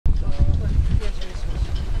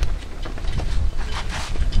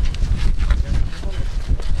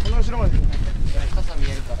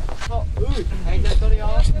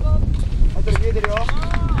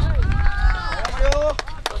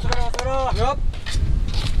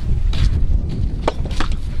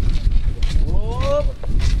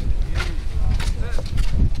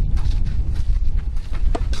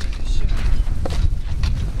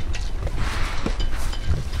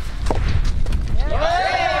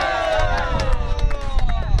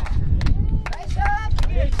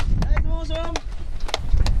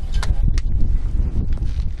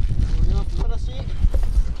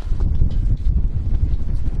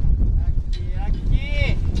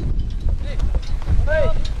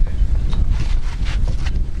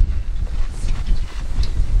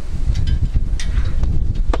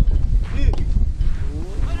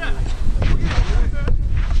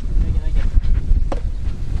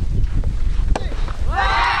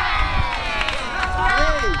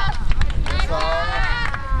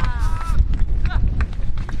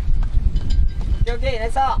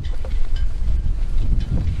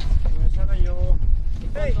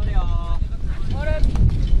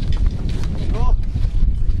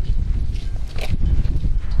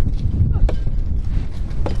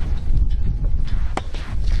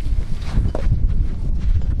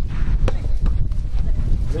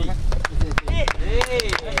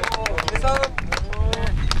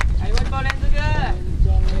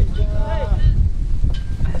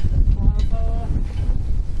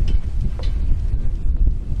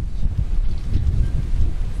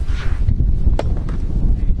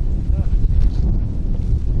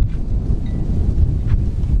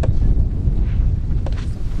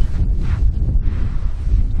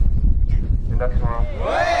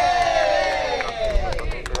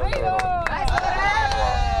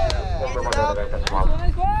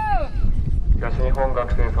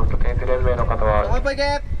東京テニス連盟の方はもう一本いけ。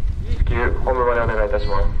至急本部までお願いいたし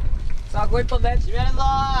ます。さあ、ここ一本で締めるぞー。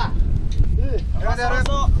やるやる。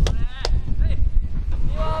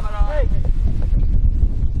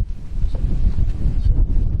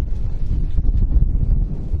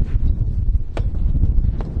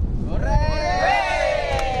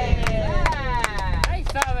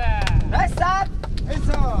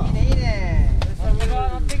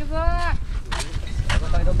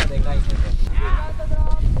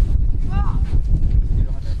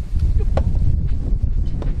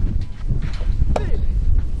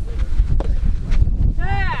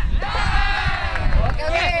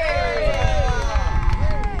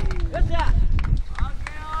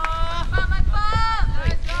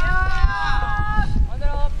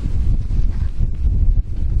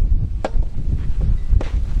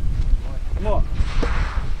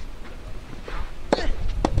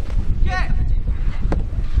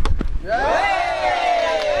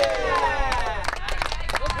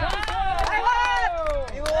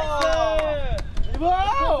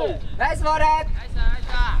ナイスボール。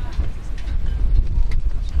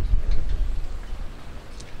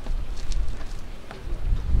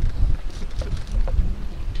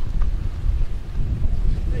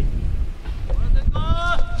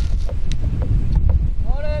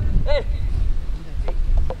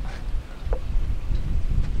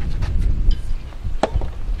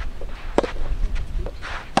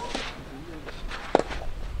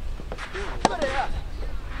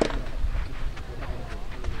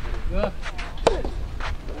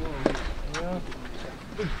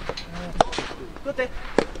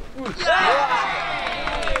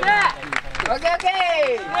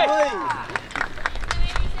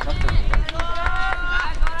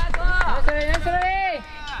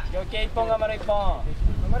一本頑張る一本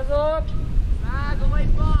頑張るぞ。さあ、ここ一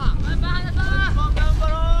本。一本頑張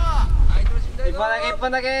ろう。相手もしんどいぞ。一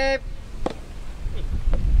本だけ。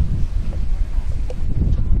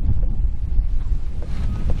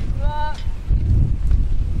うわ。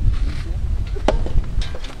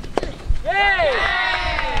イエーイ。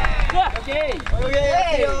オッケー。オッケ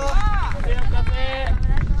ー。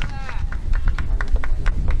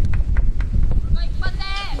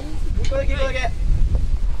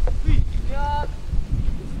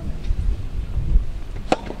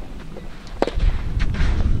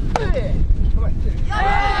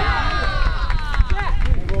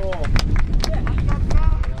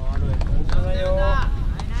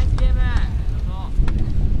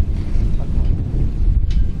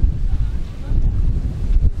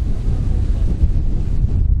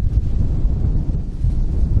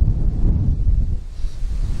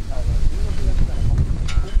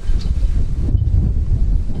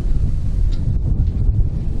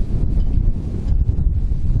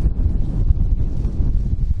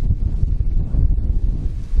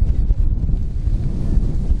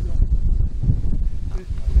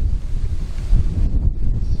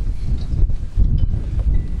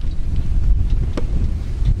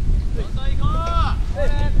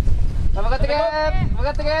向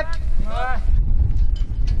かってけ。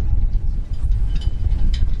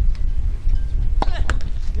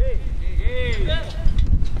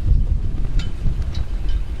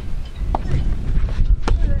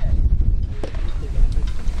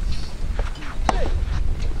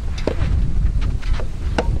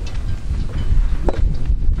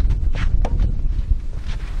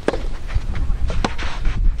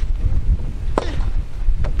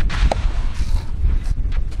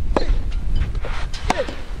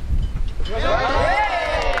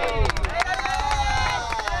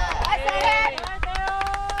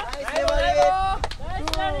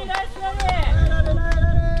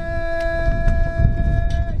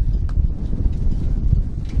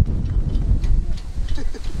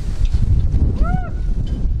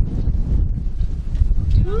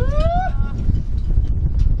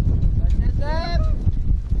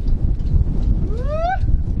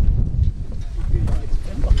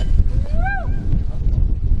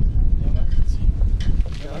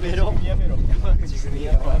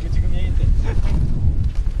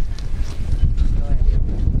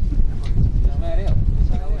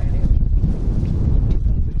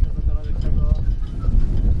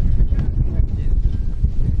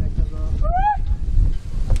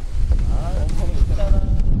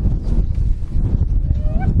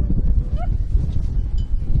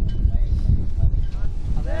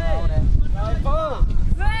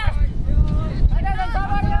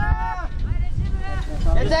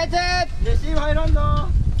レシーブ入らんの。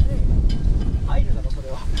入るだろこれ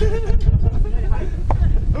は。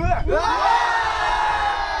うわ。うわ。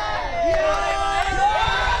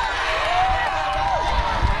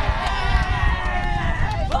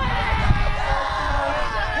わ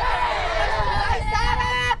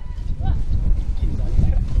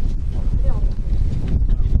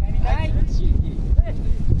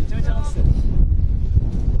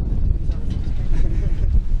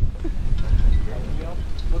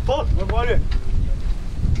終わる。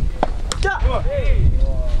来た。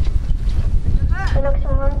連絡し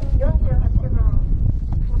ます。48番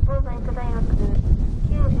日本体育大学、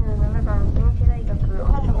97番原子大学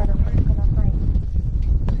本部までお越しください。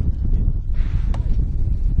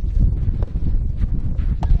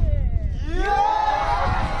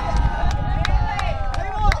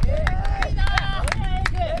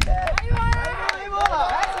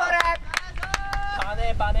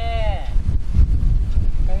パネ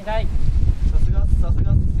ー神対さすがっす、さす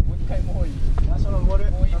がっす。もう一回もういいナショナルボール。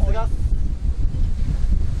さすがっす。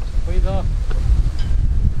こいいぞ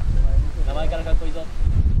名前からかっこいいぞ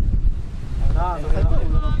なあ、それな。も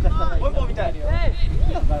う一本見たい。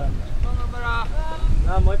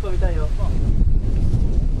なあ、もう一本見たいよ。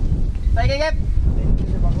さあ、いけいけ。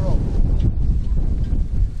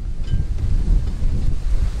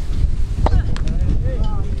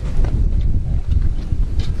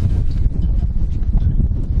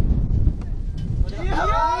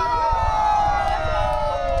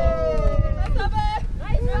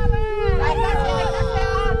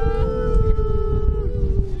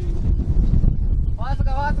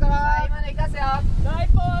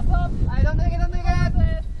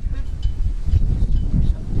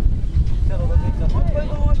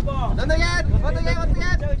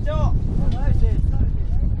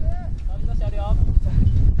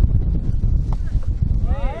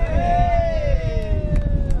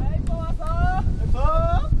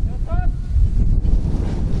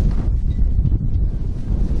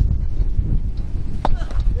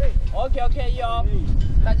オッケーオッケーいいよ。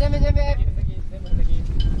さあ、準備準備。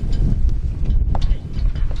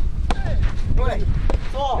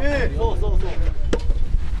そうそうそうそう。よ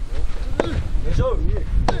いしょ。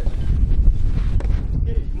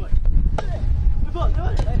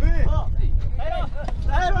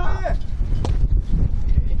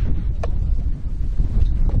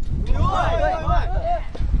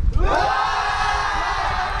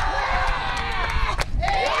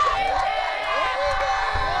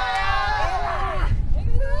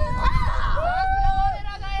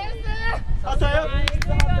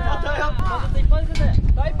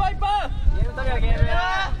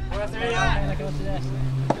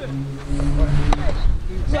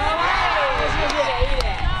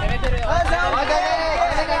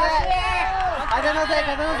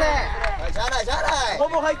ほ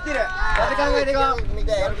ぼ入ってる。風考えていこう。オ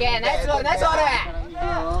ッケー、ナイスボール、ナイスボール。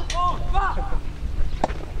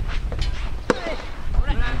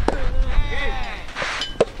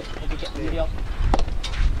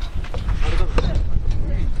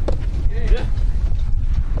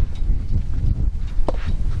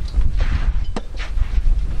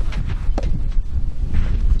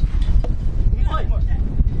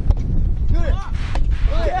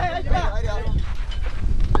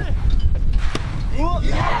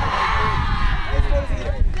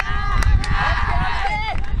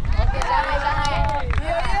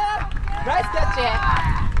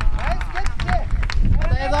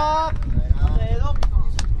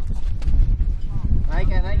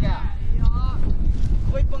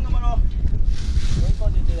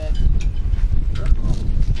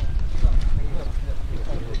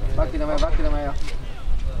バックでもよ、バックでもよ。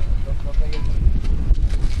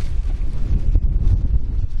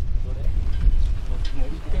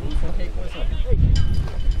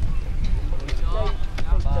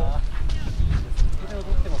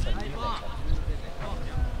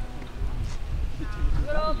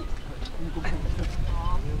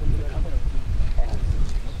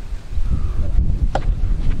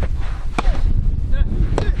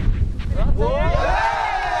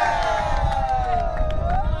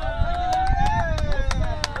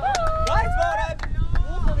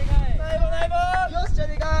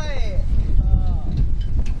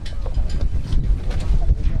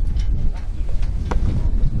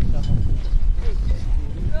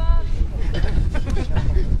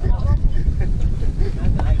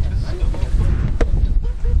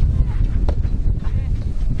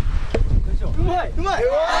うまい。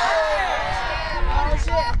惜し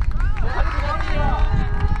い。合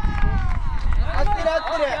ってる合っ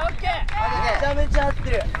てる。めちゃめちゃ合って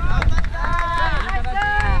る。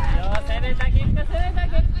攻めた結果、攻めた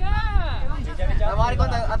結果。回り込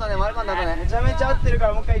んだ後ね、回り込んだ後ね。めちゃめちゃ合ってるか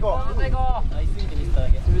ら、もう一回行こう。もう一回行こう。ナイスミスミスっただ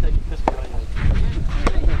け。攻めた結果しかないの。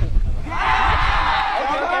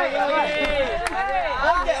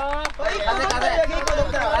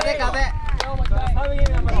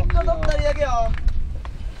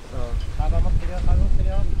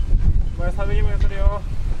サブゲームやってるよ。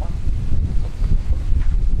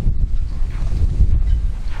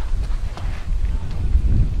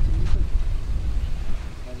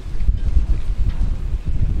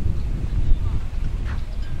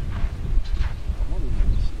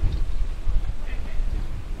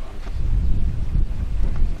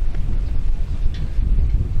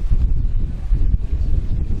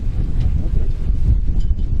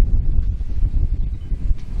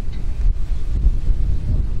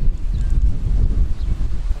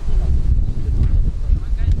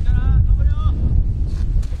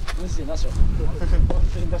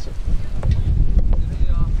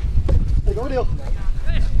乗るよ。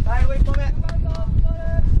最後1本目。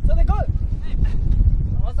それでこい。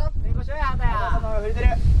成功しようや、畑谷。触れてる。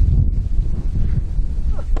よ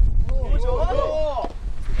いしょ。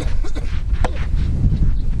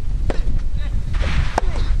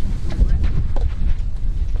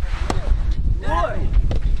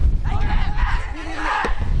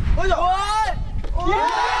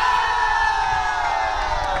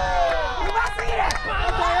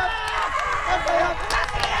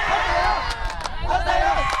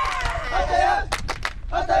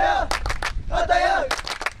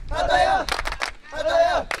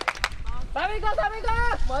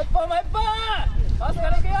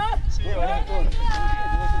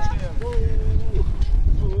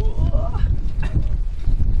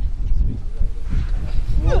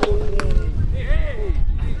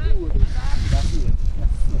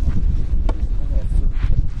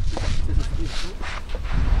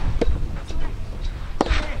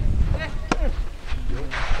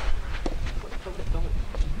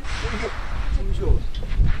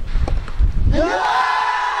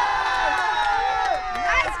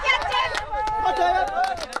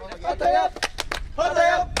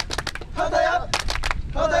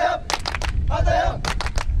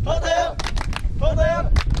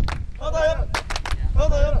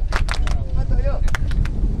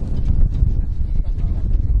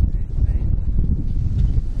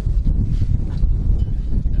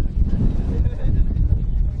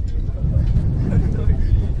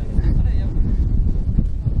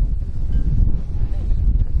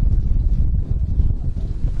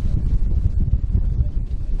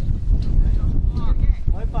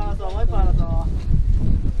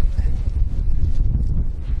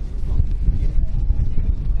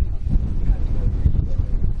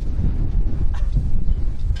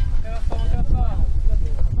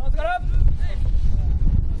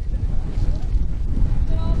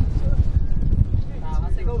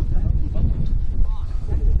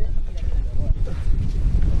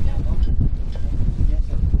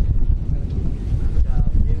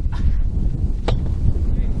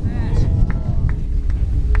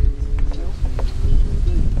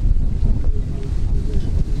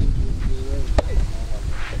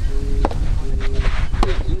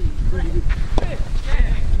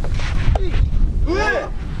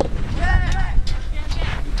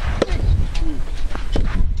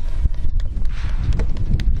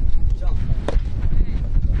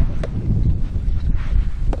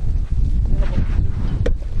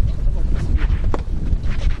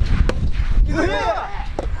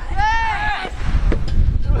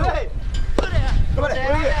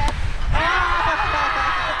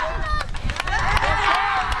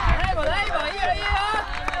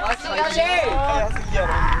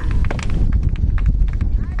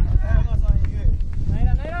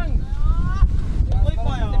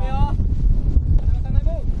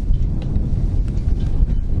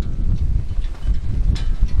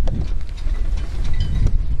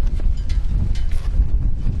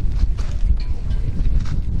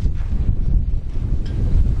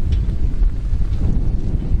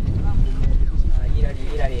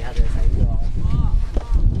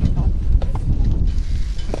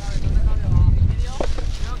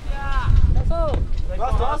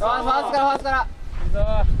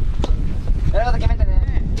やること決めて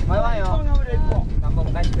ね。迷わんよ。何本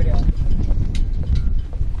も返してくるよ。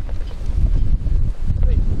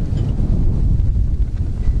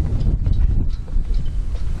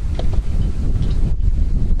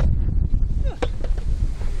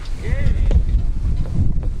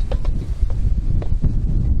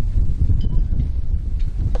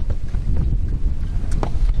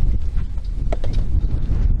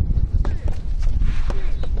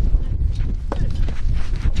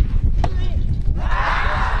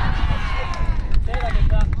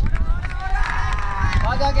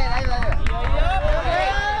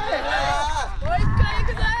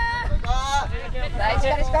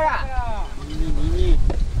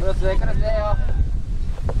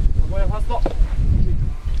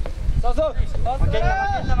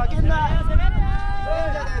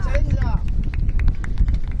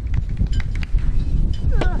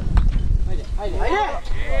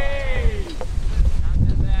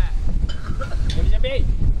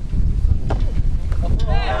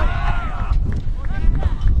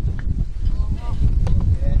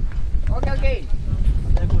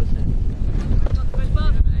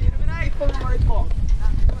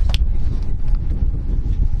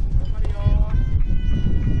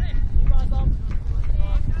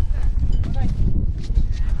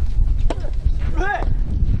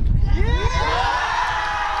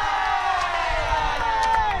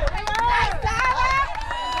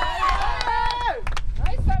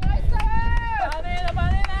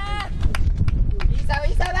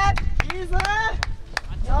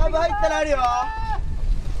ったらあるよ。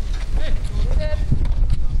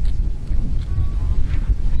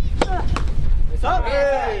サー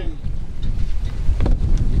ブ。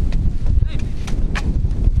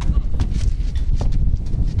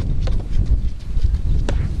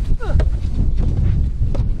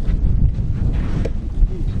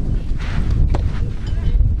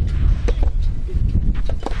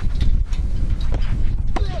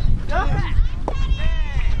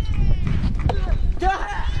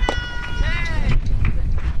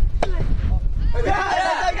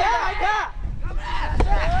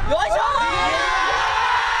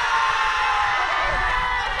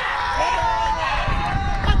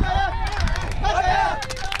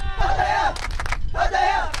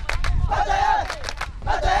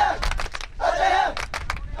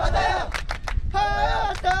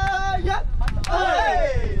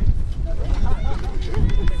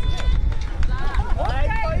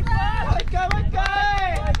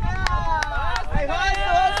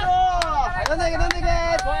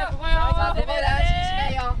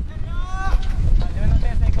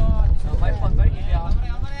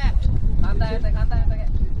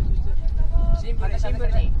シンプ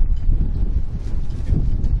ルに。